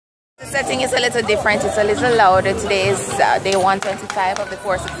setting is a little different. It's a little louder. Today is day 125 of the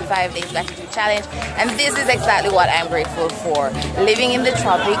 465 Days Gratitude Challenge, and this is exactly what I'm grateful for. Living in the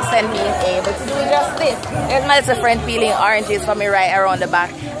tropics and being able to do just this. There's my little friend peeling oranges for me right around the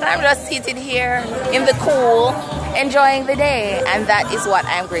back, and I'm just seated here in the cool, enjoying the day. And that is what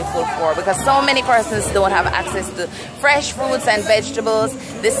I'm grateful for, because so many persons don't have access to fresh fruits and vegetables,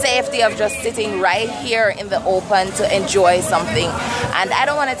 the safety of just sitting right here in the open to enjoy something, and I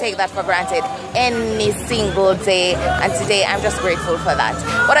don't want to take that for granted any single day. And today I'm just grateful for that.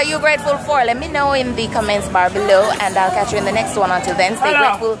 What are you grateful for? Let me know in the comments bar below, and I'll catch you in the next one. Until then, stay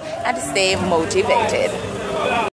grateful and stay motivated.